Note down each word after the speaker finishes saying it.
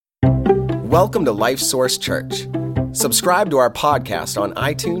Welcome to Life Source Church. Subscribe to our podcast on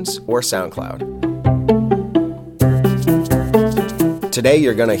iTunes or SoundCloud. Today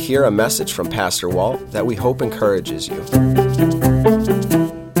you're going to hear a message from Pastor Walt that we hope encourages you.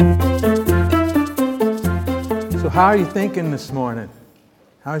 So how are you thinking this morning?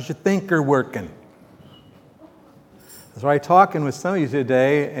 How's your thinker working? I was already talking with some of you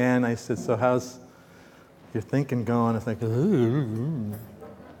today, and I said, so how's your thinking going? I think,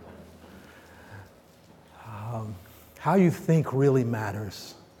 how you think really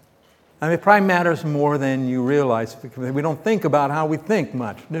matters. I mean, it probably matters more than you realize, because we don't think about how we think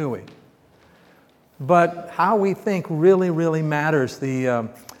much, do we? But how we think really, really matters. The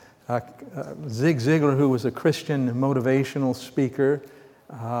Zig Ziglar, who was a Christian motivational speaker,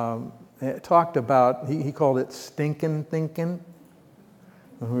 talked about, he called it stinking thinking.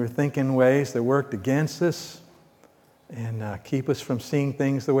 When we were thinking ways that worked against us and keep us from seeing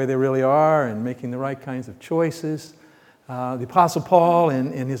things the way they really are and making the right kinds of choices. The Apostle Paul,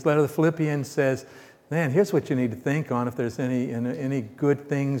 in his letter to the Philippians, says, man, here's what you need to think on if there's any good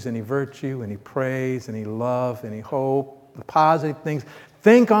things, any virtue, any praise, any love, any hope, the positive things.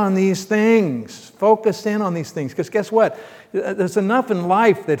 Think on these things. Focus in on these things. Because guess what? There's enough in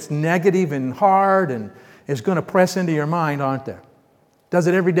life that's negative and hard and is going to press into your mind, aren't there? Does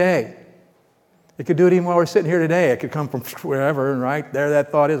it every day. It could do it even while we're sitting here today. It could come from wherever, right? There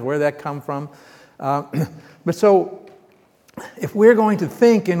that thought is, where that come from. But so, if we're going to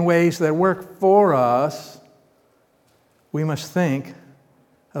think in ways that work for us, we must think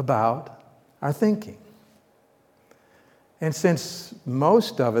about our thinking. And since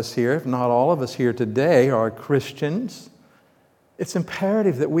most of us here, if not all of us here today, are Christians, it's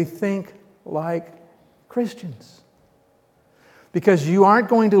imperative that we think like Christians. Because you aren't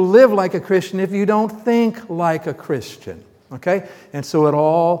going to live like a Christian if you don't think like a Christian. Okay? And so it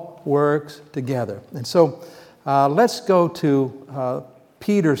all works together. And so let's go to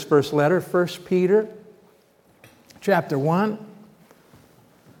Peter's first letter, 1 Peter, chapter 1.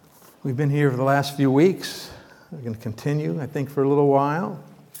 We've been here for the last few weeks. We're going to continue, I think, for a little while.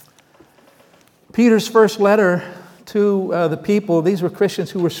 Peter's first letter to the people, these were Christians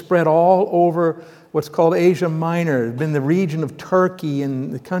who were spread all over what's called Asia Minor. It had been the region of Turkey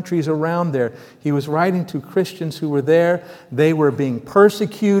and the countries around there. He was writing to Christians who were there. They were being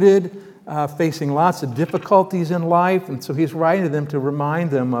persecuted, facing lots of difficulties in life, and so he's writing to them to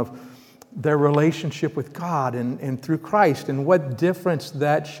remind them of their relationship with God and through Christ and what difference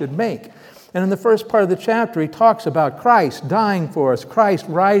that should make. And in the first part of the chapter, he talks about Christ dying for us, Christ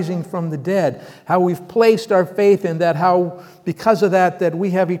rising from the dead, how we've placed our faith in that, how because of that we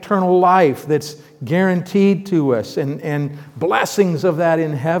have eternal life that's guaranteed to us and blessings of that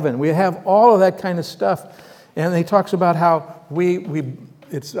in heaven. We have all of that kind of stuff. And he talks about how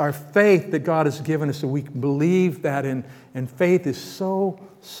it's our faith that God has given us, so we believe that, and faith is so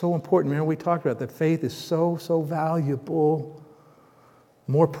important. Remember we talked about that faith is so valuable.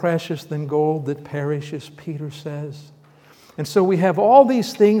 More precious than gold that perishes, Peter says. And so we have all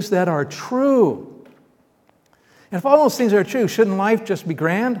these things that are true. And if all those things are true, shouldn't life just be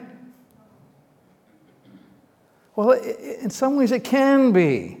grand? Well, in some ways it can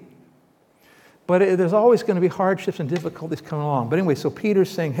be. But there's always going to be hardships and difficulties coming along. But anyway, so Peter's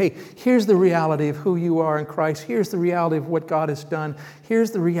saying, hey, here's the reality of who you are in Christ. Here's the reality of what God has done.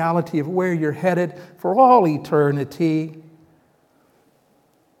 Here's the reality of where you're headed for all eternity.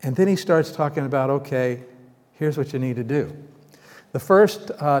 And then he starts talking about, okay, here's what you need to do. The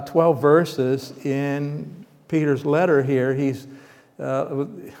first 12 verses in Peter's letter here, are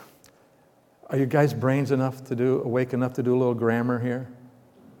you guys brains awake enough to do a little grammar here?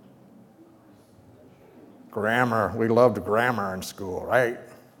 Grammar. We loved grammar in school, right?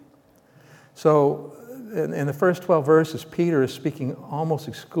 So in the first 12 verses, Peter is speaking almost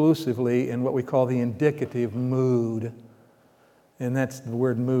exclusively in what we call the indicative mood. And that's the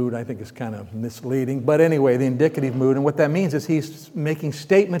word mood, I think, is kind of misleading. But anyway, the indicative mood. And what that means is he's making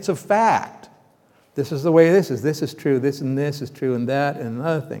statements of fact. This is the way this is true, this is true, and that, and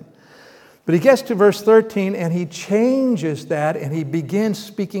another thing. But he gets to verse 13, and he changes that, and he begins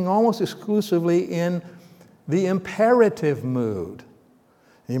speaking almost exclusively in the imperative mood.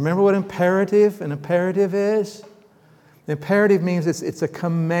 You remember what an imperative is? Imperative means it's a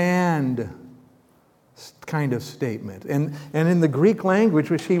command kind of statement. And in the Greek language,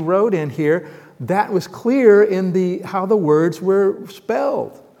 which he wrote in here, that was clear in how the words were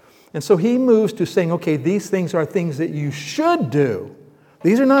spelled. And so he moves to saying, okay, these things are things that you should do.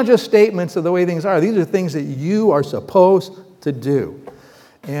 These are not just statements of the way things are. These are things that you are supposed to do.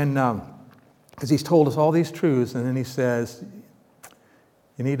 And because he's told us all these truths, and then he says,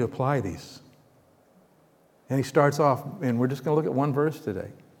 You need to apply these. And he starts off, and we're just going to look at one verse today.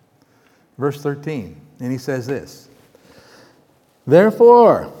 Verse 13. And he says this.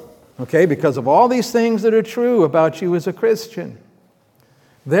 Therefore, okay, because of all these things that are true about you as a Christian,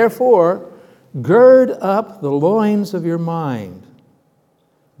 therefore, gird up the loins of your mind.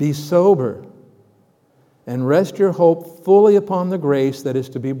 Be sober, and rest your hope fully upon the grace that is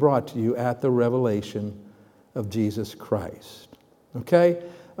to be brought to you at the revelation of Jesus Christ. Okay?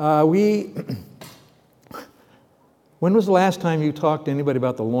 When was the last time you talked to anybody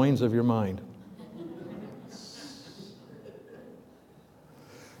about the loins of your mind?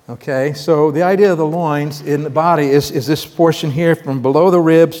 Okay, so the idea of the loins in the body is this portion here from below the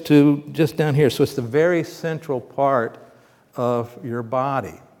ribs to just down here. So it's the very central part of your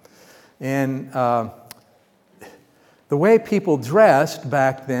body. And the way people dressed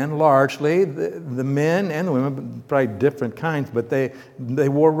back then, largely, the men and the women, probably different kinds, but they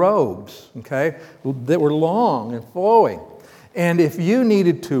wore robes, okay, that were long and flowing. And if you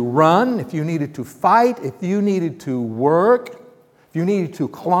needed to run, if you needed to fight, if you needed to work, if you needed to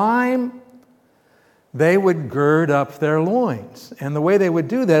climb, they would gird up their loins. And the way they would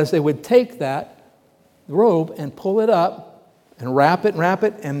do that is they would take that robe and pull it up and wrap it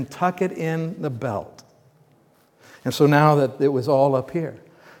and tuck it in the belt. And so now that it was all up here.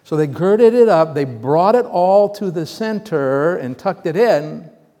 So they girded it up, they brought it all to the center and tucked it in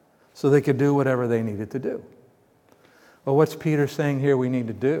so they could do whatever they needed to do. Well, what's Peter saying here we need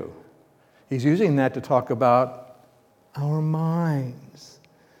to do? He's using that to talk about our minds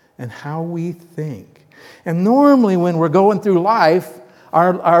and how we think. And normally when we're going through life,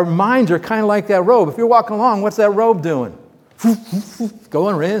 our minds are kind of like that robe. If you're walking along, what's that robe doing?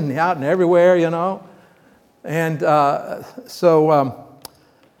 Going in and out and everywhere, you know. And so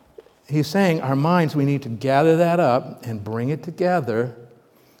he's saying our minds, we need to gather that up and bring it together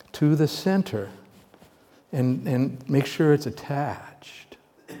to the center and make sure it's attached.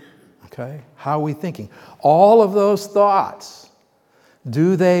 Okay? How are we thinking? All of those thoughts,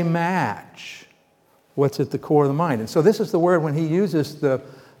 do they match what's at the core of the mind? And so this is the word when he uses the,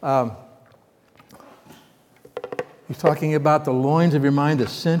 he's talking about the loins of your mind, the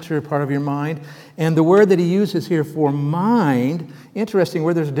center part of your mind. And the word that he uses here for mind, interesting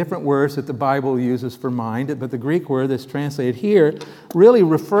word, there's different words that the Bible uses for mind, but the Greek word that's translated here really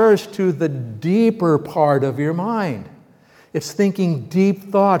refers to the deeper part of your mind. It's thinking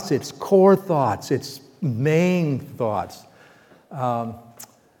deep thoughts, it's core thoughts, it's main thoughts. And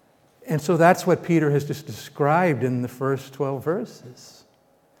so that's what Peter has just described in the first 12 verses.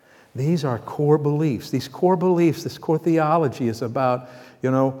 These are core beliefs. These core beliefs, this core theology is about,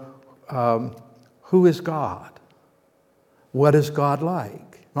 who is God? What is God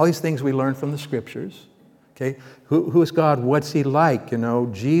like? All these things we learn from the Scriptures. Okay, who is God? What's He like?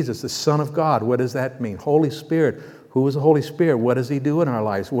 Jesus, the Son of God. What does that mean? Holy Spirit. Who is the Holy Spirit? What does He do in our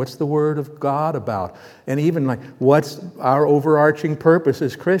lives? What's the Word of God about? And even what's our overarching purpose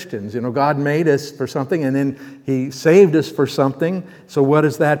as Christians? God made us for something and then He saved us for something. So what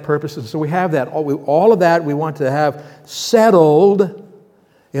is that purpose? And so we have that. All of that we want to have settled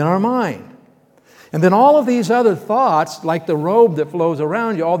in our mind. And then all of these other thoughts, like the robe that flows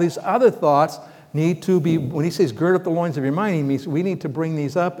around you, all these other thoughts need to be, when he says gird up the loins of your mind, he means we need to bring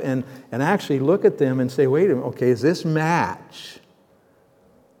these up and actually look at them and say, wait a minute, okay, does this match?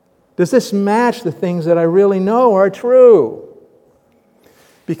 Does this match the things that I really know are true?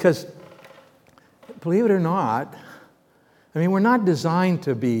 Because, believe it or not, we're not designed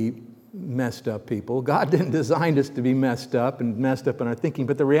to be messed up people. God didn't design us to be messed up in our thinking.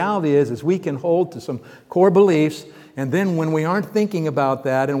 But the reality is we can hold to some core beliefs, and then when we aren't thinking about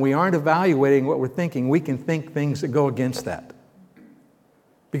that and we aren't evaluating what we're thinking, we can think things that go against that.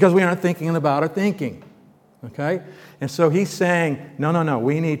 Because we aren't thinking about our thinking. Okay? And so he's saying, no,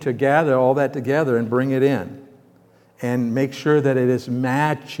 we need to gather all that together and bring it in. And make sure that it is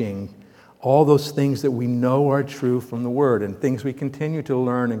matching all those things that we know are true from the Word and things we continue to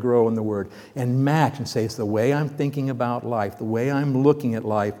learn and grow in the Word. And match and say, it's the way I'm thinking about life, the way I'm looking at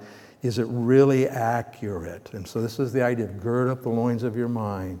life, is it really accurate? And so this is the idea of gird up the loins of your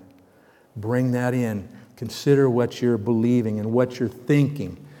mind. Bring that in. Consider what you're believing and what you're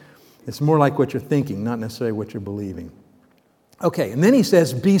thinking. It's more like what you're thinking, not necessarily what you're believing. Okay, and then he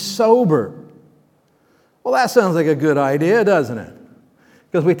says, be sober. Well, that sounds like a good idea, doesn't it?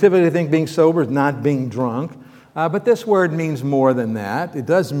 Because we typically think being sober is not being drunk. But this word means more than that. It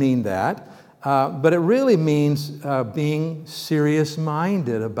does mean that. But it really means being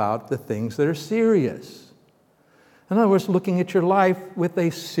serious-minded about the things that are serious. In other words, looking at your life with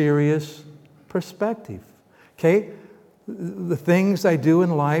a serious perspective. Okay? the things I do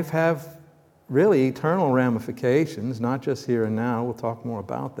in life have really eternal ramifications, not just here and now. We'll talk more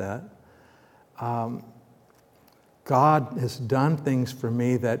about that. God has done things for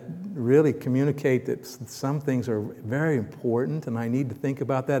me that really communicate that some things are very important, and I need to think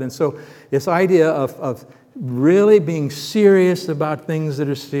about that. And so this idea of really being serious about things that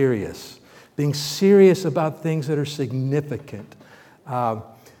are serious, being serious about things that are significant,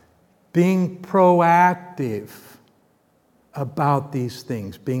 being proactive about these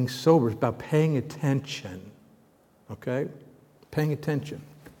things, being sober, about paying attention, okay? Paying attention.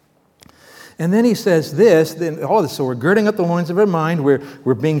 And then he says this, so we're girding up the loins of our mind,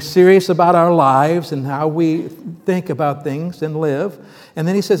 we're being serious about our lives and how we think about things and live. And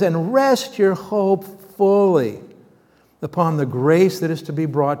then he says, and rest your hope fully upon the grace that is to be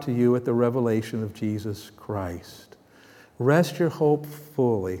brought to you at the revelation of Jesus Christ. Rest your hope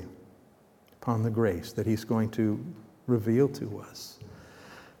fully upon the grace that he's going to reveal to us.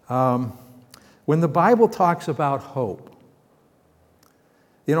 When the Bible talks about hope,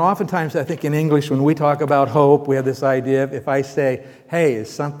 oftentimes I think in English when we talk about hope, we have this idea of if I say, hey, is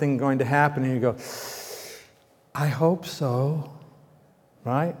something going to happen? And you go, I hope so,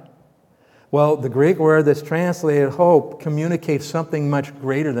 right? Well, the Greek word that's translated hope communicates something much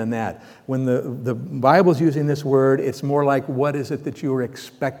greater than that. When the Bible's using this word, it's more like, what is it that you are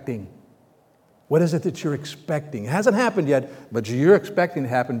expecting? What is it that you're expecting? It hasn't happened yet, but you're expecting to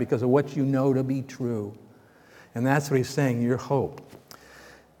happen because of what you know to be true. And that's what he's saying, your hope.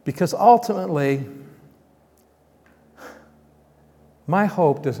 Because ultimately, my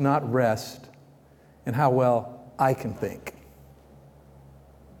hope does not rest in how well I can think.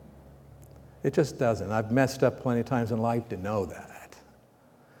 It just doesn't. I've messed up plenty of times in life to know that.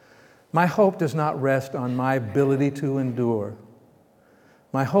 My hope does not rest on my ability to endure.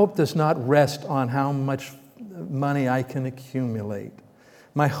 My hope does not rest on how much money I can accumulate.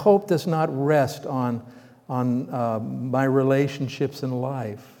 My hope does not rest on my relationships in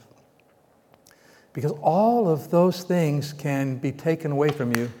life. Because all of those things can be taken away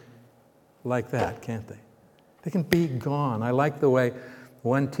from you like that, can't they? They can be gone. I like the way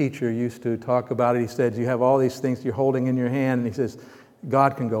one teacher used to talk about it. He said, you have all these things you're holding in your hand, and he says,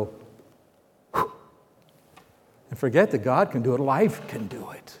 God can go, whew. And forget that God can do it, life can do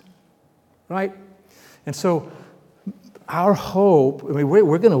it, right? And so our hope, we're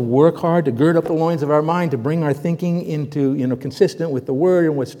going to work hard to gird up the loins of our mind, to bring our thinking into, consistent with the Word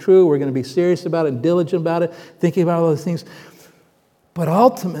and what's true. We're going to be serious about it and diligent about it, thinking about all those things. But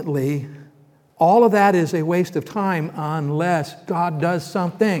ultimately, all of that is a waste of time unless God does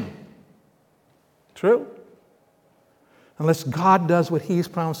something. True? Unless God does what He's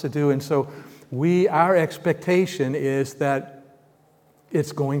promised to do. And so our expectation is that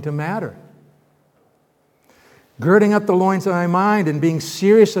it's going to matter. Girding up the loins of my mind and being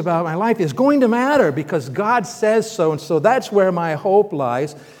serious about my life is going to matter because God says so. And so that's where my hope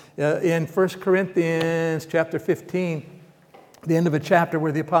lies. In 1 Corinthians chapter 15, the end of a chapter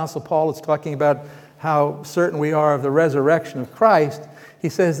where the Apostle Paul is talking about how certain we are of the resurrection of Christ, he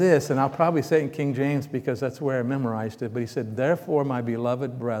says this, and I'll probably say it in King James because that's where I memorized it, but he said, therefore, my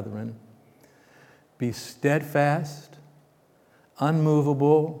beloved brethren, be steadfast,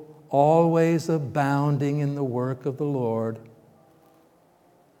 unmovable, always abounding in the work of the Lord,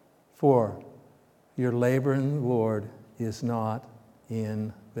 for your labor in the Lord is not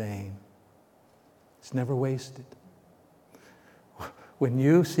in vain. It's never wasted. When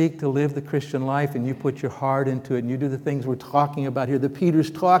you seek to live the Christian life and you put your heart into it and you do the things we're talking about here, that Peter's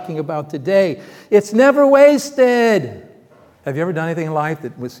talking about today, it's never wasted. Have you ever done anything in life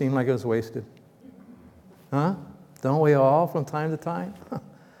that would seem like it was wasted? Huh? Don't we all from time to time?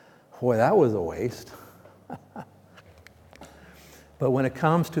 Boy, that was a waste. But when it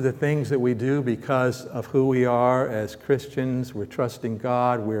comes to the things that we do because of who we are as Christians, we're trusting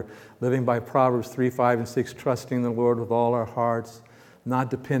God, we're living by Proverbs 3, 5, and 6, trusting the Lord with all our hearts,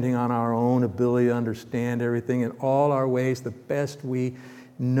 not depending on our own ability to understand everything. In all our ways, the best we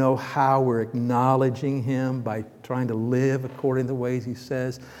know how, we're acknowledging Him by trying to live according to the ways He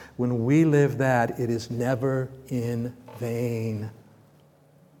says. When we live that, it is never in vain.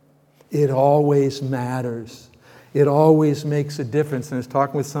 It always matters. It always makes a difference. And I was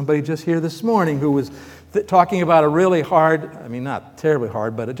talking with somebody just here this morning who was talking about a really hard, not terribly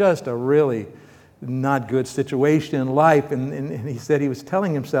hard, but just a really not good situation in life. And he said he was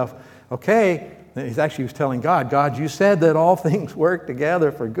telling himself, okay, he was telling God, you said that all things work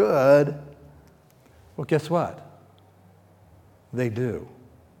together for good. Well, guess what? They do.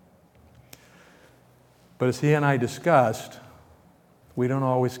 But as he and I discussed, we don't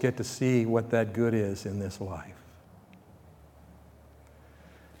always get to see what that good is in this life.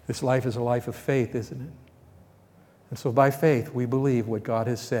 This life is a life of faith, isn't it? And so by faith, we believe what God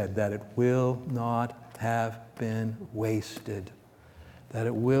has said, that it will not have been wasted, that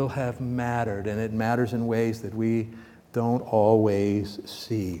it will have mattered, and it matters in ways that we don't always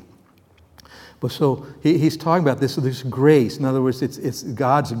see. But so he's talking about this grace. In other words, it's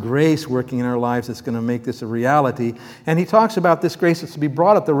God's grace working in our lives that's going to make this a reality. And he talks about this grace that's to be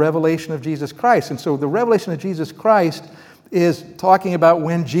brought up, the revelation of Jesus Christ. And so the revelation of Jesus Christ is talking about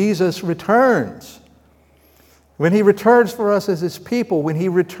when Jesus returns. When he returns for us as his people, when he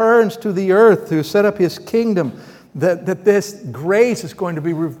returns to the earth to set up his kingdom, that this grace is going to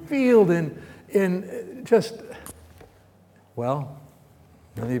be revealed in just, well,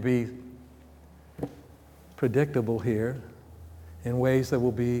 let me be predictable here, in ways that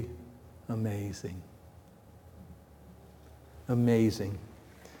will be amazing. Amazing.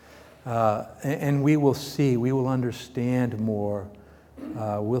 And we will see, we will understand more.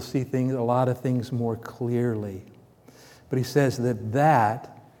 We'll see a lot of things more clearly. But he says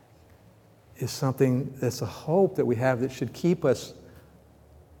that is something that's a hope that we have that should keep us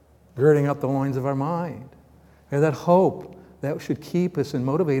girding up the loins of our mind. And that hope that should keep us and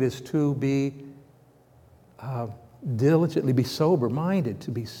motivate us to be diligently, be sober-minded,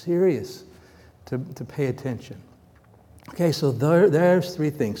 to be serious, to pay attention. Okay, so there's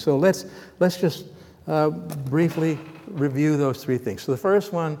three things. So let's just briefly review those three things. So the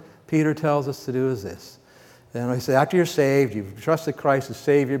first one Peter tells us to do is this. And he said, after you're saved, you've trusted Christ as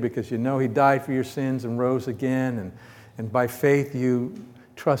Savior because you know he died for your sins and rose again, and by faith you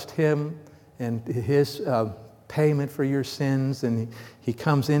trust him and his payment for your sins, and he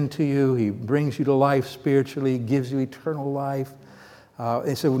comes into you, he brings you to life spiritually, gives you eternal life.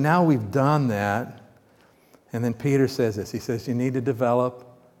 And so now we've done that. And then Peter says this. He says you need to develop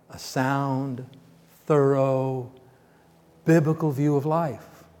a sound, thorough, biblical view of life.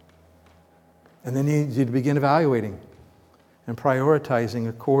 And then you need to begin evaluating and prioritizing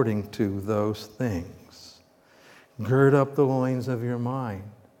according to those things. Gird up the loins of your mind.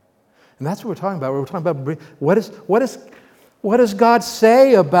 And that's what we're talking about. We're talking about what does God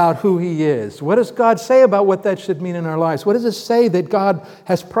say about who he is? What does God say about what that should mean in our lives? What does it say that God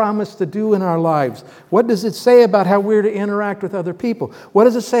has promised to do in our lives? What does it say about how we're to interact with other people? What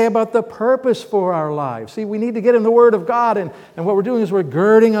does it say about the purpose for our lives? See, we need to get in the Word of God, and what we're doing is we're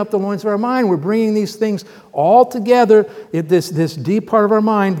girding up the loins of our mind. We're bringing these things all together in this deep part of our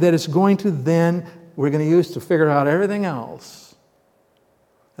mind that is going to then, we're going to use to figure out everything else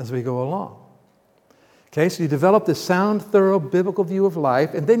as we go along. Okay, so you develop this sound, thorough, biblical view of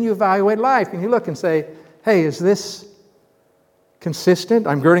life, and then you evaluate life, and you look and say, hey, is this consistent?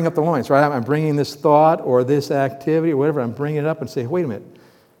 I'm girding up the loins, right? I'm bringing this thought or this activity or whatever, I'm bringing it up and say, wait a minute,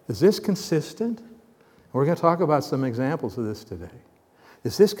 is this consistent? And we're going to talk about some examples of this today.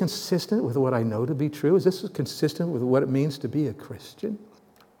 Is this consistent with what I know to be true? Is this consistent with what it means to be a Christian?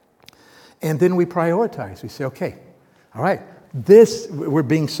 And then we prioritize. We say, okay, all right, we're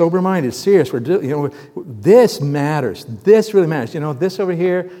being sober-minded, serious. This matters. This really matters. This over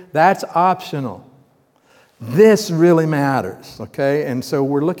here, that's optional. This really matters, okay? And so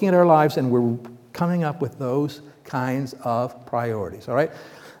we're looking at our lives and we're coming up with those kinds of priorities, all right?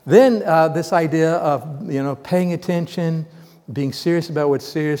 Then this idea of, paying attention, being serious about what's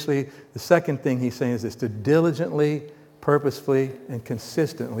seriously, the second thing he's saying is this, to diligently, purposefully, and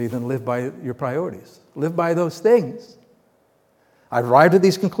consistently then live by your priorities. Live by those things. I've arrived at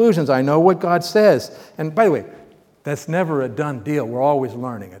these conclusions. I know what God says. And by the way, that's never a done deal. We're always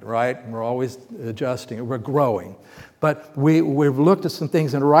learning it, right? We're always adjusting it. We're growing. But we've looked at some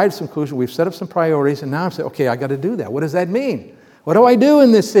things and arrived at some conclusions. We've set up some priorities, and now I'm saying, okay, I got to do that. What does that mean? What do I do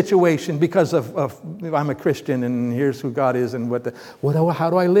in this situation because of I'm a Christian and here's who God is and how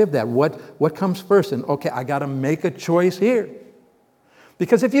do I live that? What comes first? And okay, I got to make a choice here.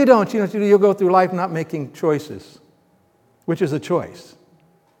 Because if you don't, you'll go through life not making choices, which is a choice.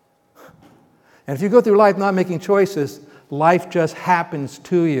 And if you go through life not making choices, life just happens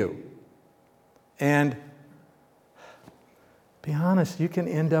to you. And be honest, you can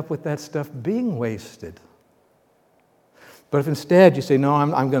end up with that stuff being wasted. But if instead you say, no,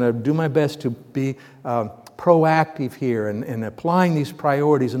 I'm going to do my best to be proactive here and applying these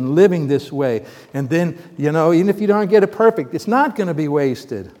priorities and living this way, and then, even if you don't get it perfect, it's not going to be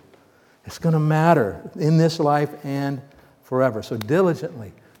wasted. It's going to matter in this life and forever. So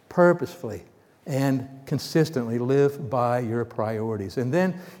diligently, purposefully, and consistently live by your priorities. And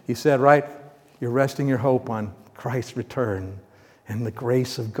then he said, right, you're resting your hope on Christ's return and the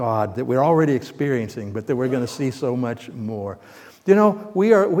grace of God that we're already experiencing, but that we're going to see so much more.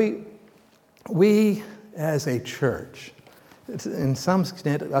 We as a church, in some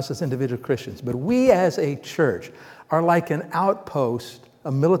extent, us as individual Christians, but we as a church are like an outpost,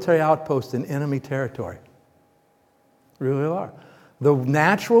 a military outpost in enemy territory. Really are. The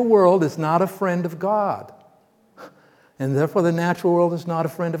natural world is not a friend of God. And therefore the natural world is not a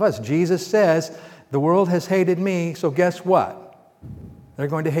friend of us. Jesus says, the world has hated me, so guess what? They're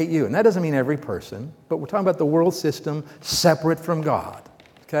going to hate you. And that doesn't mean every person, but we're talking about the world system separate from God.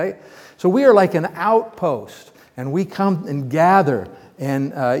 Okay? So we are like an outpost, and we come and gather. And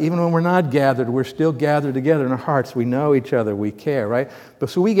even when we're not gathered, we're still gathered together in our hearts. We know each other, we care, right?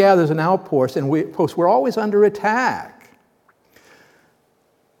 But so we gather as an outpost, and we're always under attack.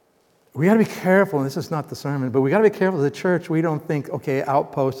 We got to be careful, and this is not the sermon, but we got to be careful as a church we don't think, okay,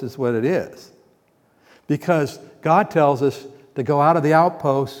 outpost is what it is. Because God tells us to go out of the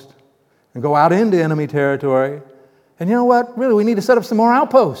outpost and go out into enemy territory. And you know what? Really, we need to set up some more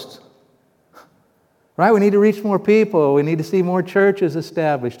outposts. Right? We need to reach more people. We need to see more churches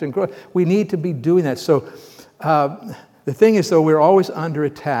established and grow. We need to be doing that. So the thing is, though, we're always under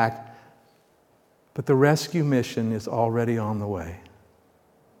attack, but the rescue mission is already on the way.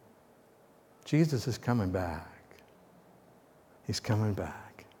 Jesus is coming back. He's coming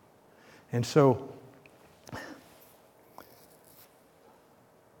back. And so,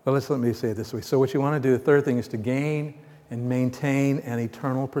 well, let me say it this way. So what you want to do, the third thing, is to gain and maintain an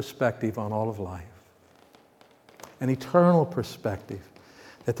eternal perspective on all of life. An eternal perspective.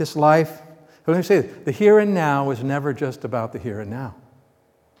 That this life, let me say this, the here and now is never just about the here and now.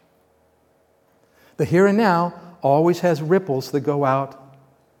 The here and now always has ripples that go out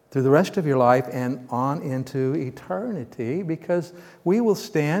through the rest of your life and on into eternity, because we will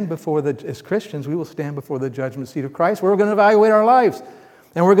stand before as Christians, we will stand before the judgment seat of Christ, where we're going to evaluate our lives.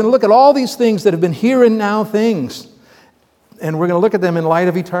 And we're going to look at all these things that have been here and now things. And we're going to look at them in light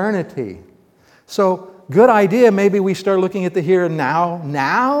of eternity. So, good idea, maybe we start looking at the here and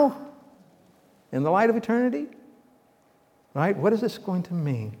now, in the light of eternity. Right? What is this going to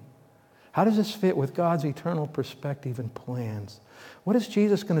mean? How does this fit with God's eternal perspective and plans? What is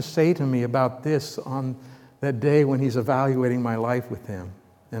Jesus going to say to me about this on that day when He's evaluating my life with Him?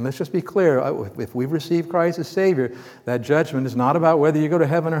 And let's just be clear, if we've received Christ as Savior, that judgment is not about whether you go to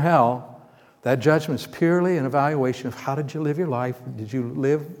heaven or hell. That judgment is purely an evaluation of how did you live your life? Did you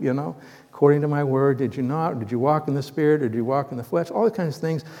live, according to my word? Did you not? Did you walk in the Spirit, or did you walk in the flesh? All those kinds of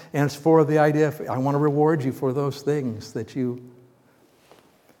things. And it's for the idea, I want to reward you for those things that you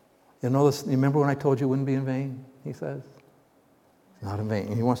remember when I told you it wouldn't be in vain, He says? Not in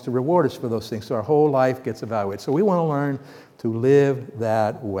vain. He wants to reward us for those things. So our whole life gets evaluated. So we want to learn to live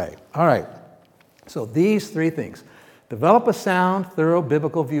that way. All right. So these three things. Develop a sound, thorough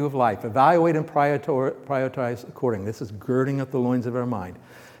biblical view of life. Evaluate and prioritize accordingly. This is girding up the loins of our mind.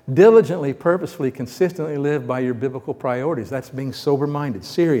 Diligently, purposefully, consistently live by your biblical priorities. That's being sober-minded,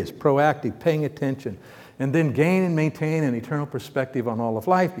 serious, proactive, paying attention. And then gain and maintain an eternal perspective on all of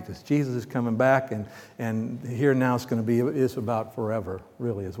life, because Jesus is coming back, and here and now is about forever,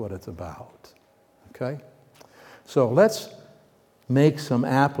 really is what it's about. Okay? So let's make some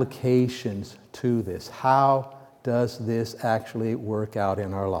applications to this. How does this actually work out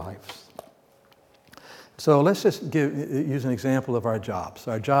in our lives? So let's just use an example of our jobs.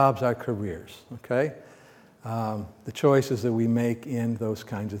 Our jobs, our careers, okay? The choices that we make in those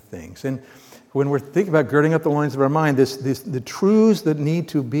kinds of things. And when we're thinking about girding up the loins of our mind, the truths that need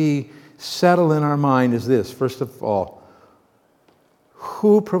to be settled in our mind is this. First of all,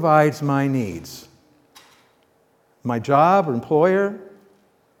 who provides my needs? My job or employer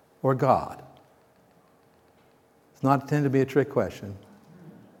or God? It's not intended to be a trick question.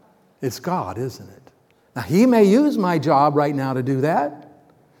 It's God, isn't it? Now, He may use my job right now to do that.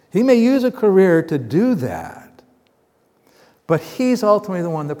 He may use a career to do that. But He's ultimately the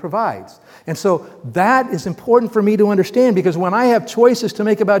one that provides. And so that is important for me to understand, because when I have choices to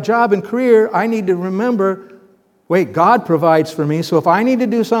make about job and career, I need to remember, wait, God provides for me. So if I need to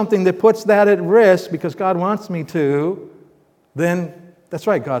do something that puts that at risk because God wants me to, then that's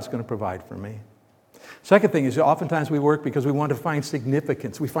right, God's going to provide for me. Second thing is, oftentimes we work because we want to find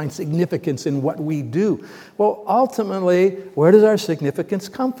significance. We find significance in what we do. Well, ultimately, where does our significance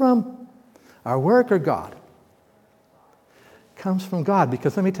come from? Our work or God? Comes from God,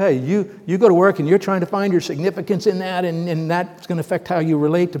 because let me tell you, you go to work and you're trying to find your significance in that, and that's going to affect how you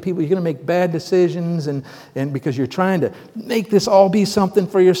relate to people. You're going to make bad decisions, and because you're trying to make this all be something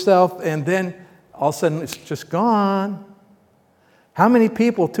for yourself, and then all of a sudden it's just gone. How many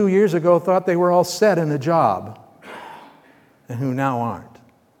people 2 years ago thought they were all set in a job and who now aren't?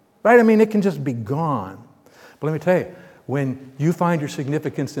 Right? It can just be gone. But let me tell you, when you find your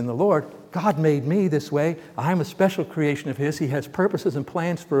significance in the Lord, God made me this way. I'm a special creation of His. He has purposes and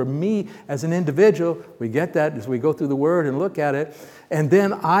plans for me as an individual. We get that as we go through the Word and look at it. And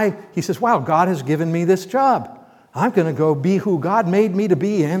then he says, wow, God has given me this job. I'm going to go be who God made me to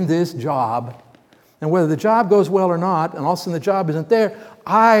be in this job. And whether the job goes well or not, and all of a sudden the job isn't there,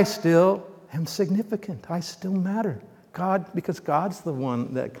 I still am significant. I still matter. Because God's the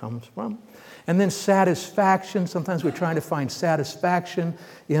one that comes from. And then satisfaction. Sometimes we're trying to find satisfaction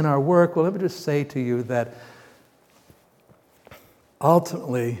in our work. Well, let me just say to you that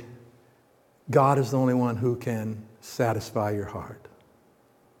ultimately, God is the only one who can satisfy your heart.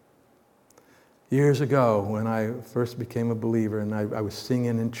 Years ago, when I first became a believer, and I was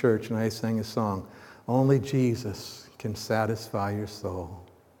singing in church, and I sang a song, "Only Jesus can satisfy your soul."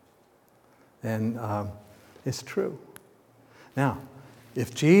 And it's true. Now,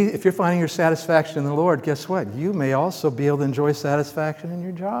 if you're finding your satisfaction in the Lord, guess what? You may also be able to enjoy satisfaction in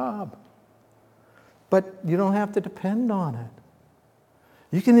your job. But you don't have to depend on it.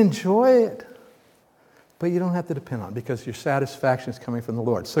 You can enjoy it, but you don't have to depend on it because your satisfaction is coming from the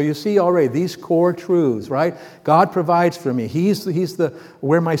Lord. So you see already these core truths, right? God provides for me. He's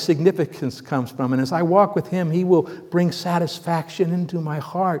where my significance comes from. And as I walk with Him, He will bring satisfaction into my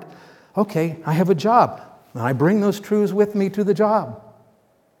heart. Okay, I have a job. And I bring those truths with me to the job.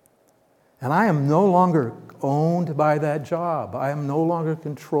 And I am no longer owned by that job. I am no longer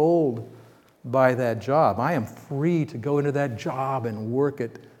controlled by that job. I am free to go into that job and work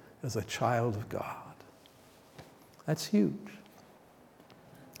it as a child of God. That's huge.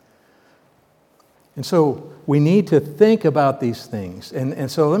 And so we need to think about these things. And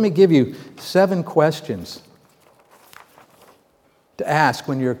so let me give you 7 questions to ask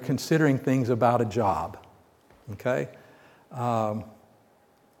when you're considering things about a job. Okay?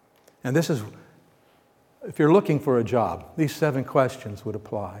 And this is, if you're looking for a job, these 7 questions would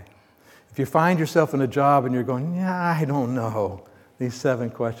apply. If you find yourself in a job and you're going, yeah, I don't know, these 7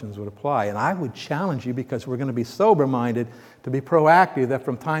 questions would apply. And I would challenge you, because we're going to be sober-minded, to be proactive, that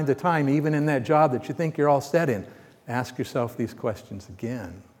from time to time, even in that job that you think you're all set in, ask yourself these questions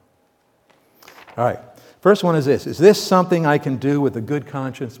again. All right. First one is this. Is this something I can do with a good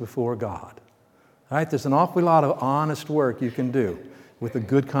conscience before God? All right, there's an awful lot of honest work you can do with a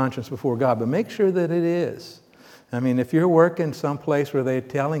good conscience before God, but make sure that it is. I mean, if you're working someplace where they're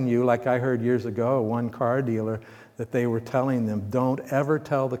telling you, like I heard years ago, one car dealer, that they were telling them, don't ever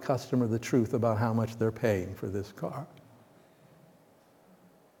tell the customer the truth about how much they're paying for this car.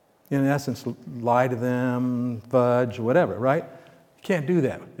 In essence, lie to them, fudge, whatever, right? You can't do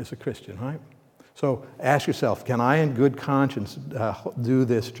that as a Christian, right? So ask yourself, can I in good conscience do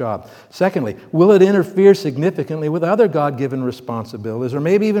this job? Secondly, will it interfere significantly with other God-given responsibilities, or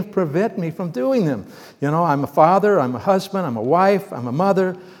maybe even prevent me from doing them? You know, I'm a father, I'm a husband, I'm a wife, I'm a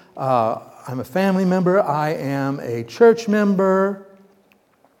mother, I'm a family member, I am a church member.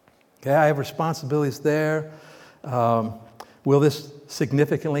 Okay, I have responsibilities there. Will this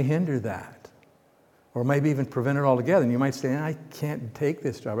significantly hinder that? Or maybe even prevent it altogether. And you might say, I can't take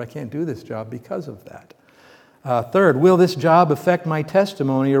this job. I can't do this job because of that. Third, will this job affect my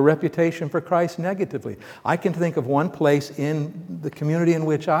testimony or reputation for Christ negatively? I can think of one place in the community in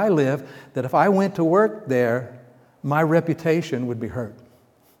which I live that if I went to work there, my reputation would be hurt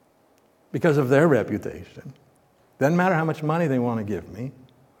because of their reputation. Doesn't matter how much money they want to give me.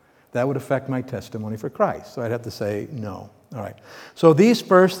 That would affect my testimony for Christ. So I'd have to say no. All right. So these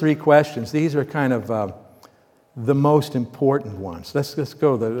first 3 questions, these are kind of the most important ones. Let's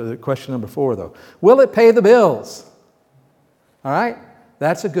go to the question number 4, though. Will it pay the bills? All right.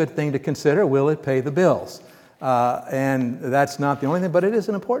 That's a good thing to consider. Will it pay the bills? And that's not the only thing, but it is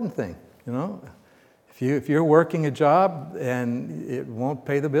an important thing. You know, if you're working a job and it won't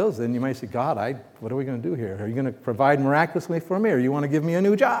pay the bills, then you might say, God, what are we going to do here? Are you going to provide miraculously for me, or you want to give me a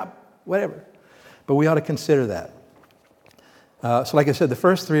new job? Whatever. But we ought to consider that. So like I said, the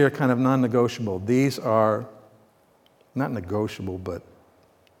first 3 are kind of non-negotiable. These are not negotiable, but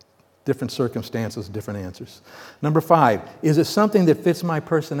different circumstances, different answers. Number 5, is it something that fits my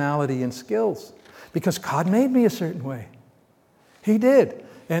personality and skills? Because God made me a certain way. He did.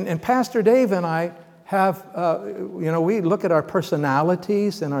 And Pastor Dave and I have, we look at our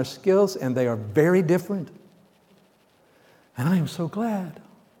personalities and our skills, and they are very different. And I am so glad.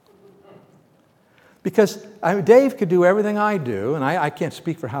 Because Dave could do everything I do, and I can't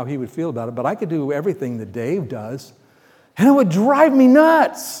speak for how he would feel about it, but I could do everything that Dave does, and it would drive me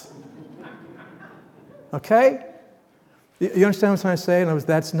nuts. Okay? You understand what I'm trying to say? In other words,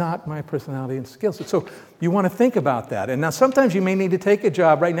 that's not my personality and skills. So you want to think about that. And now sometimes you may need to take a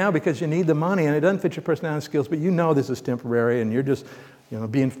job right now because you need the money, and it doesn't fit your personality and skills, but you know this is temporary, and you're just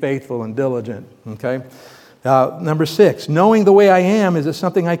being faithful and diligent, okay? Number 6, knowing the way I am, is it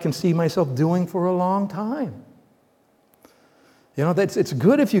something I can see myself doing for a long time? It's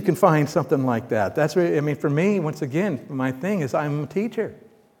good if you can find something like that. That's where, for me, once again, my thing is I'm a teacher.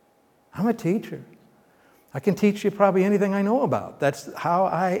 I'm a teacher. I can teach you probably anything I know about. That's how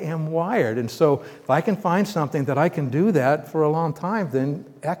I am wired. And so if I can find something that I can do that for a long time, then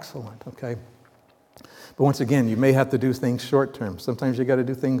excellent, okay? But once again, you may have to do things short term. Sometimes you got to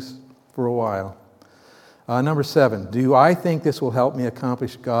do things for a while. Number 7, do I think this will help me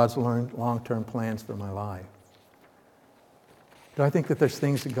accomplish God's long-term plans for my life? Do I think that there's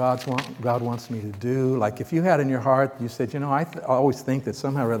things that God wants me to do? Like if you had in your heart, you said, I always think that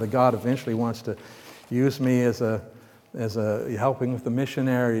somehow or other God eventually wants to use me as a helping with the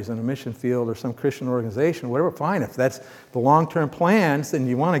missionaries in a mission field or some Christian organization, whatever, fine. If that's the long-term plans and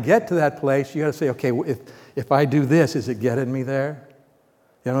you want to get to that place, you got to say, okay, if I do this, is it getting me there?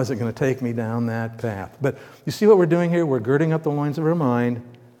 Is it going to take me down that path? But you see what we're doing here? We're girding up the loins of our mind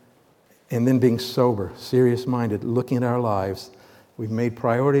and then being sober, serious-minded, looking at our lives. We've made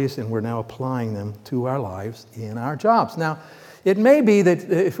priorities and we're now applying them to our lives in our jobs. Now, it may be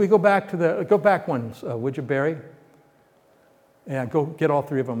that if we go back one, would you, Barry? Yeah, go get all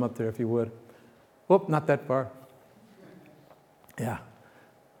 3 of them up there if you would. Whoop, not that far. Yeah,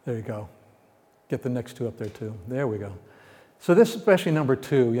 there you go. Get the next 2 up there too. There we go. So this, especially number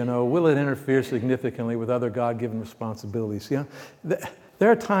 2, will it interfere significantly with other God-given responsibilities?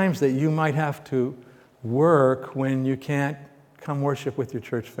 There are times that you might have to work when you can't come worship with your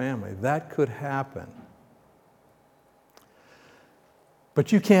church family. That could happen.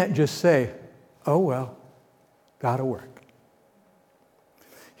 But you can't just say, oh, well, got to work.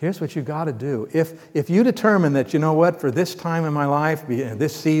 Here's what you got to do. If you determine that, for this time in my life,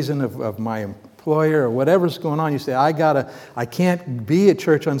 this season of my employer or whatever's going on, you say, I can't be at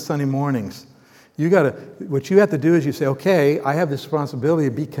church on Sunday mornings. What you have to do is you say, okay, I have this responsibility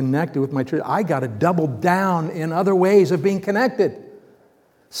to be connected with my church. I got to double down in other ways of being connected.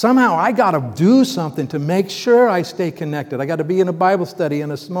 Somehow I got to do something to make sure I stay connected. I got to be in a Bible study,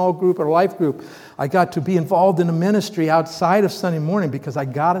 in a small group or life group. I got to be involved in a ministry outside of Sunday morning because I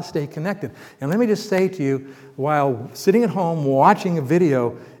got to stay connected. And let me just say to you, while sitting at home watching a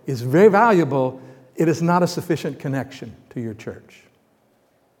video is very valuable, it is not a sufficient connection to your church.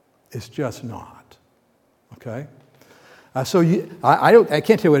 It's just not. Okay? I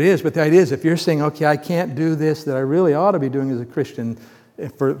can't tell you what it is, but the idea is if you're saying, okay, I can't do this that I really ought to be doing as a Christian,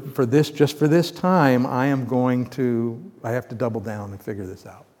 for this time, I have to double down and figure this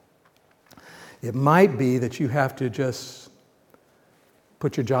out. It might be that you have to just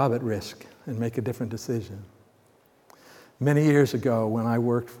put your job at risk and make a different decision. Many years ago, when I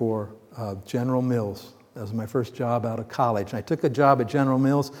worked for General Mills, that was my first job out of college. And I took a job at General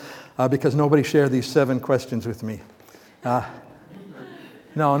Mills because nobody shared these 7 questions with me.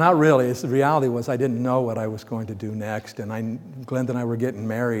 No, not really. The reality was I didn't know what I was going to do next. And Glenda and I were getting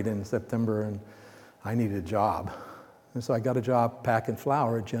married in September, and I needed a job. And so I got a job packing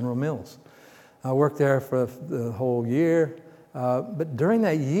flour at General Mills. I worked there for the whole year. But during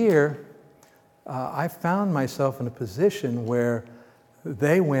that year, I found myself in a position where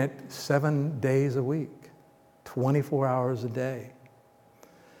they went 7 days a week, 24 hours a day.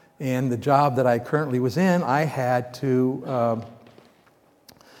 And the job that I currently was in, I had to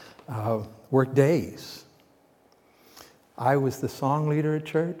work days. I was the song leader at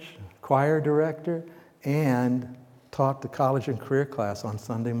church, choir director, and taught the college and career class on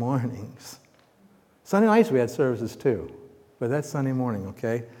Sunday mornings. Sunday nights we had services too, but that's Sunday morning,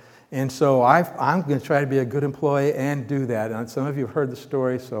 okay? And so I'm going to try to be a good employee and do that. And some of you have heard the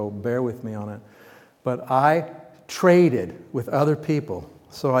story, so bear with me on it. But I traded with other people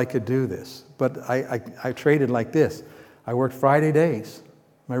so I could do this. But I traded like this. I worked Friday days,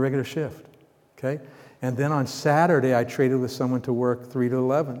 my regular shift, okay? And then on Saturday, I traded with someone to work 3 to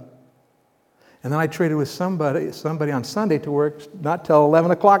 11. And then I traded with somebody on Sunday to work not till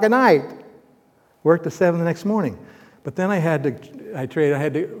 11 o'clock at night. Worked to 7 the next morning. But then I had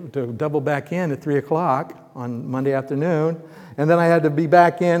to double back in at 3 o'clock on Monday afternoon. And then I had to be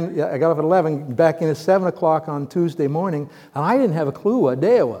back in, I got up at 11, back in at 7 o'clock on Tuesday morning. And I didn't have a clue what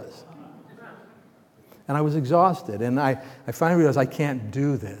day it was. And I was exhausted. And I finally realized I can't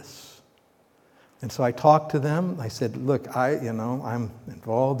do this. And so I talked to them. I said, look, I'm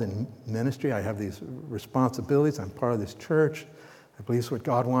involved in ministry. I have these responsibilities. I'm part of this church. I believe it's what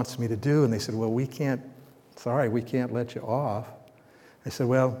God wants me to do. And they said, well, we can't let you off. I said,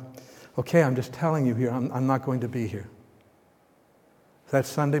 well, okay, I'm just telling you here, I'm not going to be here. That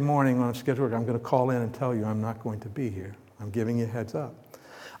Sunday morning when I'm scheduled, I'm going to call in and tell you I'm not going to be here. I'm giving you a heads up.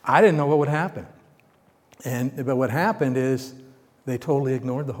 I didn't know what would happen. But what happened is they totally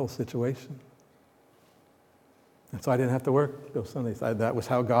ignored the whole situation. And so I didn't have to work those Sundays. That was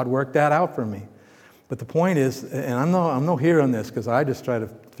how God worked that out for me. But the point is, and I'm no hero on this because I just try to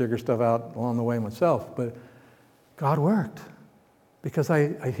figure stuff out along the way myself, but God worked because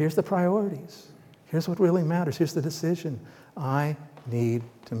here's the priorities. Here's what really matters. Here's the decision I need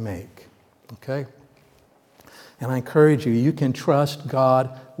to make. Okay? And I encourage you, you can trust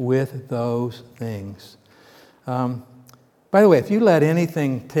God with those things. By the way, if you let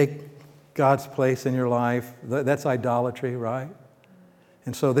anything take God's place in your life, that's idolatry, right?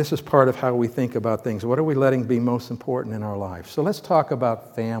 And so this is part of how we think about things. What are we letting be most important in our lives? So let's talk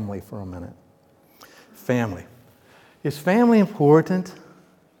about family for a minute. Family. Is family important?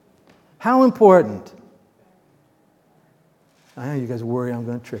 How important? I know you guys worry I'm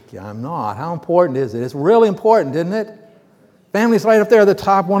going to trick you. I'm not. How important is it? It's really important, isn't it? Family's right up there at the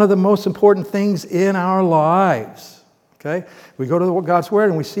top, one of the most important things in our lives. Okay? We go to God's Word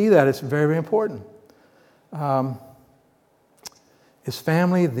and we see that. It's very, very important. Is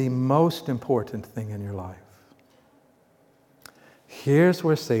family the most important thing in your life? Here's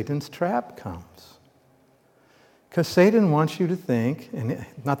where Satan's trap comes. Because Satan wants you to think, and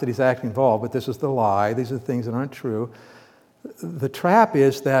not that he's acting involved, but this is the lie, these are the things that aren't true. The trap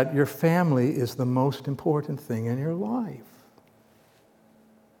is that your family is the most important thing in your life.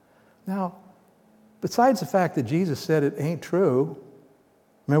 Now, besides the fact that Jesus said it ain't true,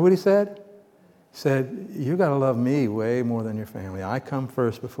 remember what he said? He said, you got to love me way more than your family. I come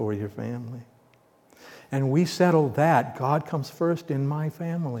first before your family. And we settled that. God comes first in my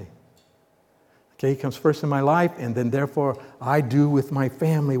family. Okay, he comes first in my life, and then therefore I do with my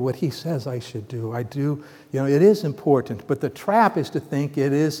family what he says I should do. I do, it is important, but the trap is to think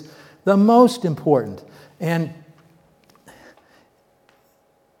it is the most important. And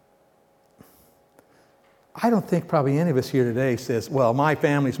I don't think probably any of us here today says, well, my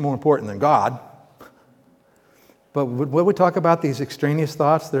family's more important than God. But when we talk about these extraneous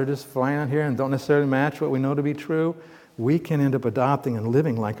thoughts, they're just flying out here and don't necessarily match what we know to be true, we can end up adopting and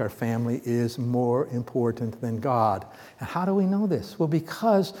living like our family is more important than God. And how do we know this? Well,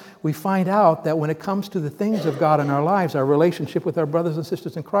 because we find out that when it comes to the things of God in our lives, our relationship with our brothers and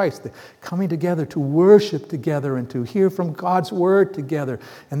sisters in Christ, the coming together to worship together and to hear from God's Word together,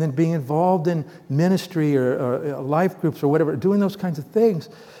 and then being involved in ministry or life groups or whatever, doing those kinds of things,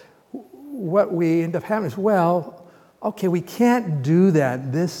 what we end up having is, well, okay, we can't do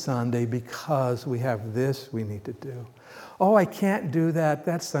that this Sunday because we have this we need to do. Oh, I can't do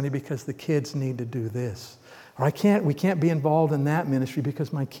that Sunday because the kids need to do this. Or we can't be involved in that ministry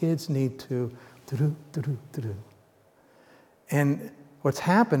because my kids need to do. And what's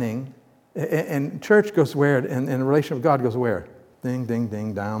happening, and church goes where, and the relationship with God goes where? Ding, ding,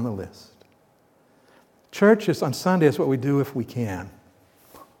 ding, down the list. Church is on Sunday is what we do if we can.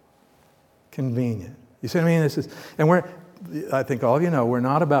 Convenient. You see what I mean? I think all of you know, we're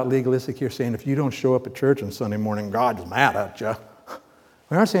not about legalistic here saying if you don't show up at church on Sunday morning, God's mad at you.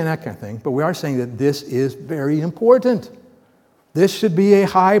 We aren't saying that kind of thing, but we are saying that this is very important. This should be a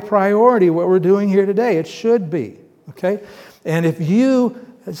high priority, what we're doing here today. It should be, okay? And if you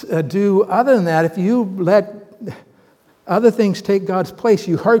do other than that, if you let other things take God's place,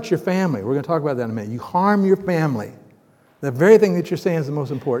 you hurt your family. We're going to talk about that in a minute. You harm your family. The very thing that you're saying is the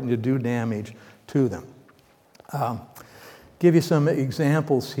most important, you do damage to them. Give you some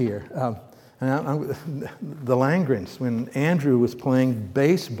examples here. The Langrens, when Andrew was playing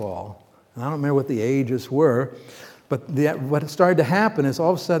baseball, and I don't remember what the ages were, but what started to happen is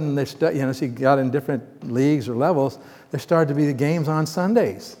all of a sudden, as he got in different leagues or levels, there started to be the games on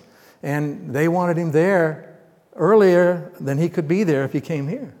Sundays. And they wanted him there earlier than he could be there if he came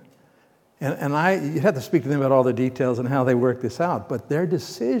here. And you had to speak to them about all the details and how they worked this out. But their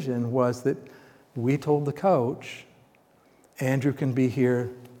decision was that we told the coach, Andrew can be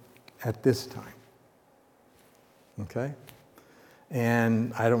here at this time. Okay?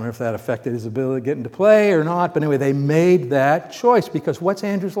 And I don't know if that affected his ability to get into play or not, but anyway, they made that choice because what's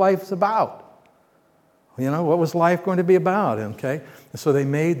Andrew's life about? What was life going to be about? Okay? And so they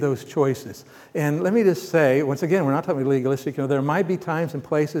made those choices. And let me just say, once again, we're not talking legalistic. There might be times and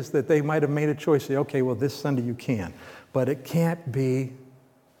places that they might have made a choice, say, okay, well, this Sunday you can. But it can't be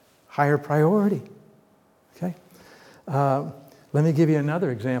higher priority. Okay? Let me give you another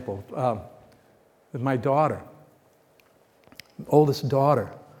example. With my daughter, oldest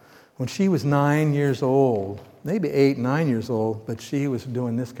daughter, when she was 9 years old, maybe 8, 9 years old, but she was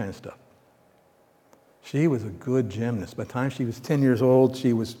doing this kind of stuff. She was a good gymnast. By the time she was 10 years old,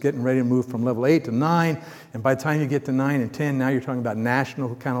 she was getting ready to move from level 8 to 9. And by the time you get to 9 and 10, now you're talking about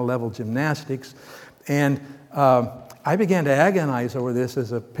national kind of level gymnastics. And I began to agonize over this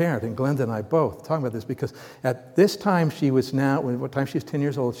as a parent, and Glenda and I both talking about this, because at this time she was 10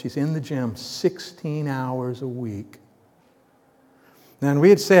 years old, she's in the gym 16 hours a week. And we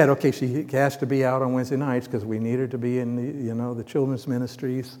had said, okay, she has to be out on Wednesday nights because we need her to be in the children's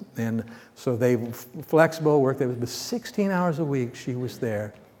ministries. And so they flexible work. There was 16 hours a week she was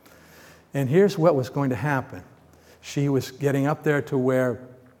there. And here's what was going to happen. She was getting up there to where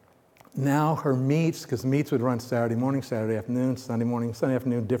now her meets, because meets would run Saturday morning, Saturday afternoon, Sunday morning, Sunday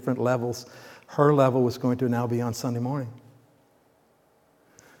afternoon, different levels. Her level was going to now be on Sunday morning.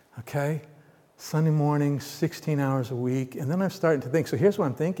 Okay? Sunday morning, 16 hours a week. And then I'm starting to think, so here's what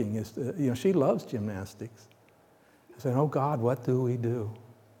I'm thinking is, she loves gymnastics. I said, oh God, what do we do?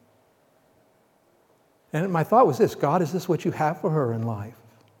 And my thought was this, God, is this what you have for her in life?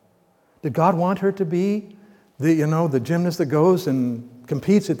 Did God want her to be the gymnast that goes and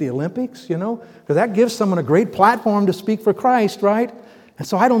competes at the Olympics, Because that gives someone a great platform to speak for Christ, right? And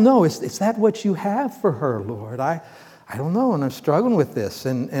so I don't know, is that what you have for her, Lord? I don't know, and I'm struggling with this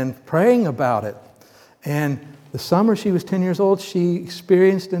and praying about it. And the summer she was 10 years old, she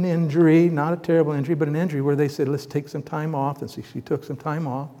experienced an injury, not a terrible injury, but an injury where they said, let's take some time off. And so she took some time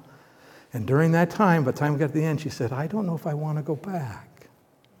off. And during that time, by the time we got to the end, she said, I don't know if I want to go back.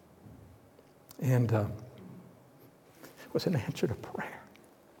 And it was an answer to prayer.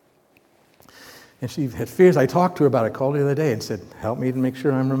 And she had fears. I talked to her about it, called her the other day and said, help me to make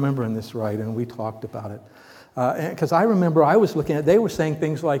sure I'm remembering this right. And we talked about it. Because I remember I was looking at, they were saying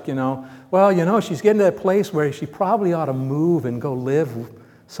things like, she's getting to that place where she probably ought to move and go live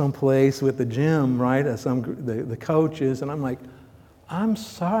someplace with the gym, right? The coaches. And I'm like, I'm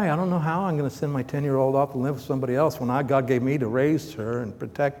sorry, I don't know how I'm going to send my 10-year-old off to live with somebody else when God gave me to raise her and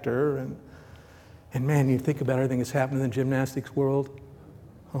protect her. And man, you think about everything that's happened in the gymnastics world.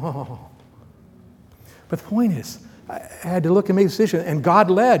 Oh. But the point is, I had to look and make a decision, and God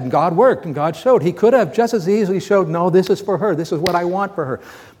led, and God worked, and God showed. He could have just as easily showed, no, this is for her, this is what I want for her.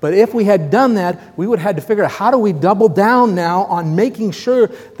 But if we had done that, we would have had to figure out how do we double down now on making sure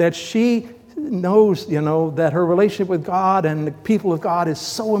that she knows, that her relationship with God and the people of God is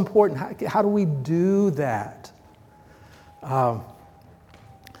so important. How do we do that? And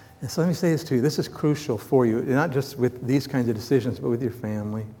so let me say this to you. This is crucial for you, not just with these kinds of decisions, but with your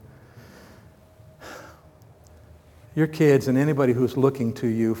family. Your kids and anybody who's looking to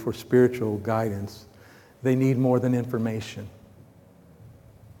you for spiritual guidance, they need more than information.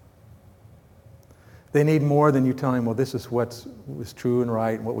 They need more than you telling them, well, this is what's true and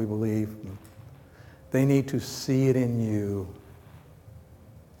right and what we believe. They need to see it in you.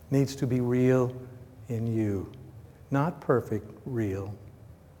 It needs to be real in you. Not perfect, real.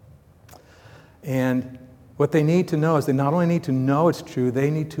 And what they need to know is they not only need to know it's true,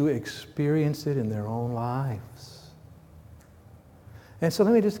 they need to experience it in their own lives. And so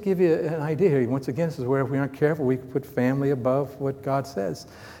let me just give you an idea here. Once again, this is where if we aren't careful, we put family above what God says.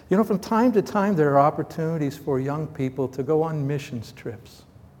 From time to time, there are opportunities for young people to go on missions trips.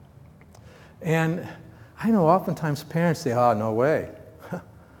 And I know oftentimes parents say, oh, no way.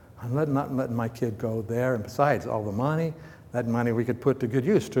 I'm not letting my kid go there. And besides, all the money, that money we could put to good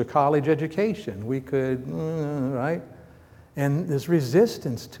use, to a college education. We could, right? And there's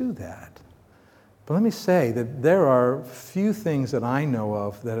resistance to that. But let me say that there are few things that I know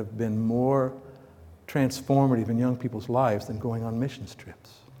of that have been more transformative in young people's lives than going on missions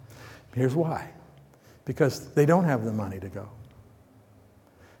trips. Here's why. Because they don't have the money to go.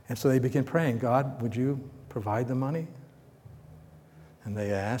 And so they begin praying, God, would you provide the money? And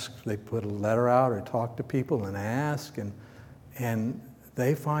they ask, they put a letter out or talk to people and ask, and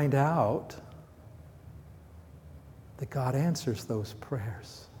they find out that God answers those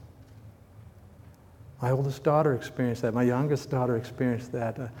prayers. My oldest daughter experienced that. My youngest daughter experienced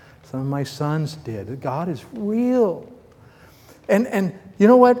that. Some of my sons did. God is real. And you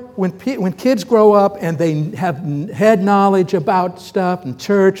know what? When kids grow up and they have head knowledge about stuff and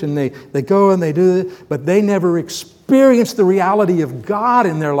church and they go and they do it, but they never experience the reality of God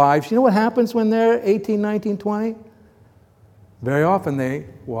in their lives, you know what happens when they're 18, 19, 20? Very often they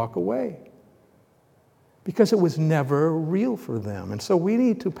walk away. Because it was never real for them. And so we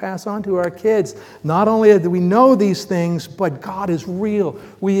need to pass on to our kids, not only do we know these things, but God is real.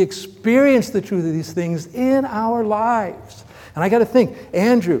 We experience the truth of these things in our lives. And I got to think,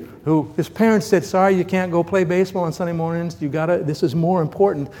 Andrew, who his parents said, sorry, you can't go play baseball on Sunday mornings, this is more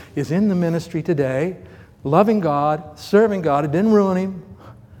important, is in the ministry today, loving God, serving God. It didn't ruin him.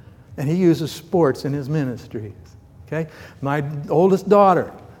 And he uses sports in his ministries. Okay? My oldest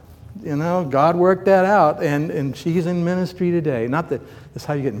daughter, God worked that out, and she's in ministry today. Not that that's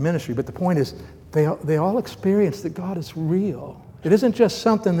how you get in ministry, but the point is they all experience that God is real. It isn't just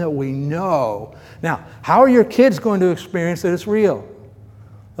something that we know. Now, how are your kids going to experience that it's real?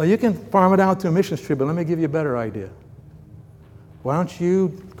 Well, you can farm it out to a missions trip, but let me give you a better idea. Why don't you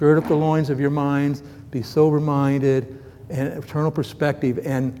gird up the loins of your minds, be sober-minded, and eternal perspective,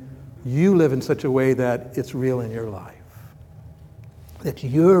 and you live in such a way that it's real in your life, that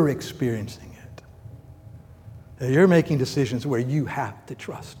you're experiencing it, that you're making decisions where you have to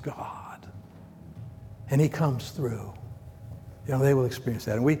trust God, and He comes through. They will experience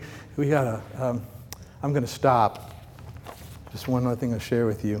that. And we got to, I'm going to stop. Just one other thing I'll share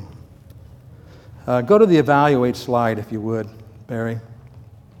with you. Go to the evaluate slide, if you would, Barry.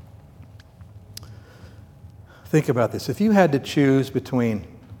 Think about this. If you had to choose between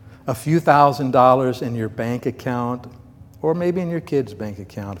a few $1,000s in your bank account, or maybe in your kid's bank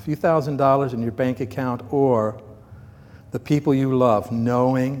account, a few $1,000s in your bank account, or the people you love,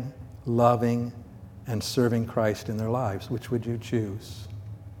 knowing, loving, and serving Christ in their lives, which would you choose?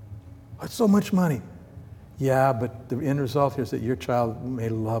 That's so much money. Yeah, but the end result here is that your child may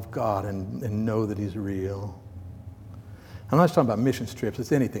love God and know that He's real. I'm not just talking about missions trips,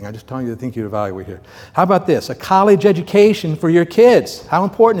 it's anything. I'm just telling you the things you evaluate here. How about this? A college education for your kids. How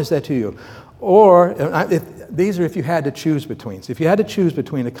important is that to you? Or, these are if you had to choose between. So if you had to choose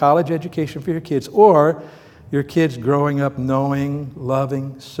between a college education for your kids or your kids growing up knowing,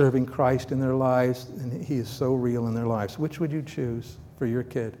 loving, serving Christ in their lives, and He is so real in their lives, which would you choose for your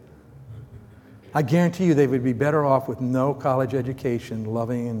kid? I guarantee you they would be better off with no college education,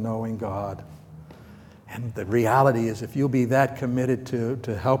 loving and knowing God. And the reality is, if you'll be that committed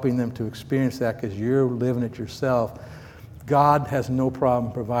to helping them to experience that because you're living it yourself, God has no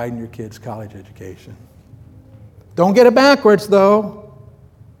problem providing your kids college education. Don't get it backwards, though.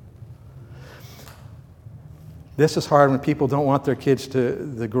 This is hard when people don't want their kids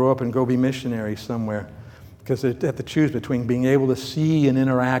to grow up and go be missionaries somewhere, because they have to choose between being able to see and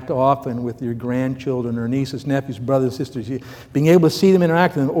interact often with your grandchildren or nieces, nephews, brothers, sisters, being able to see them,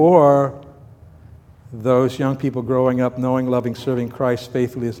 interact with them, or those young people growing up knowing, loving, serving Christ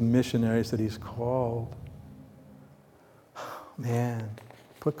faithfully as missionaries that He's called. Man,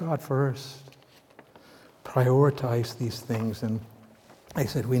 put God first. Prioritize these things. And I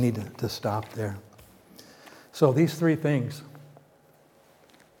said we need to stop there. So these three things,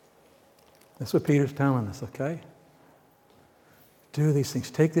 that's what Peter's telling us, okay? Do these things.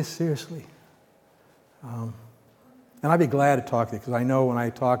 Take this seriously. And I'd be glad to talk to you, because I know when I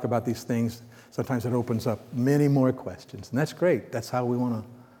talk about these things, sometimes it opens up many more questions. And that's great. That's how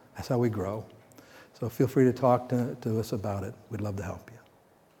we grow. So feel free to talk to us about it. We'd love to help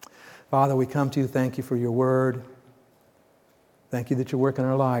you. Father, we come to you. Thank you for your word. Thank you that you work in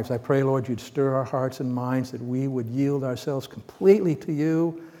our lives. I pray, Lord, you'd stir our hearts and minds, that we would yield ourselves completely to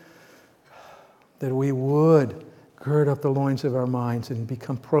you, that we would gird up the loins of our minds and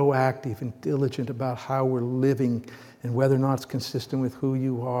become proactive and diligent about how we're living and whether or not it's consistent with who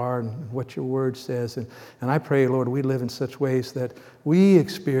you are and what your word says. And I pray, Lord, we live in such ways that we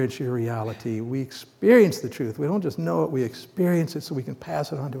experience your reality. We experience the truth. We don't just know it, we experience it so we can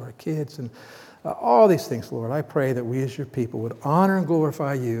pass it on to our kids. And all these things, Lord, I pray that we as your people would honor and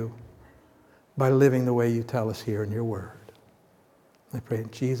glorify you by living the way you tell us here in your word. I pray in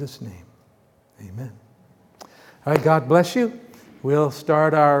Jesus' name. Amen. All right, God bless you. We'll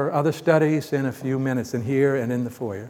start our other studies in a few minutes in here and in the foyer.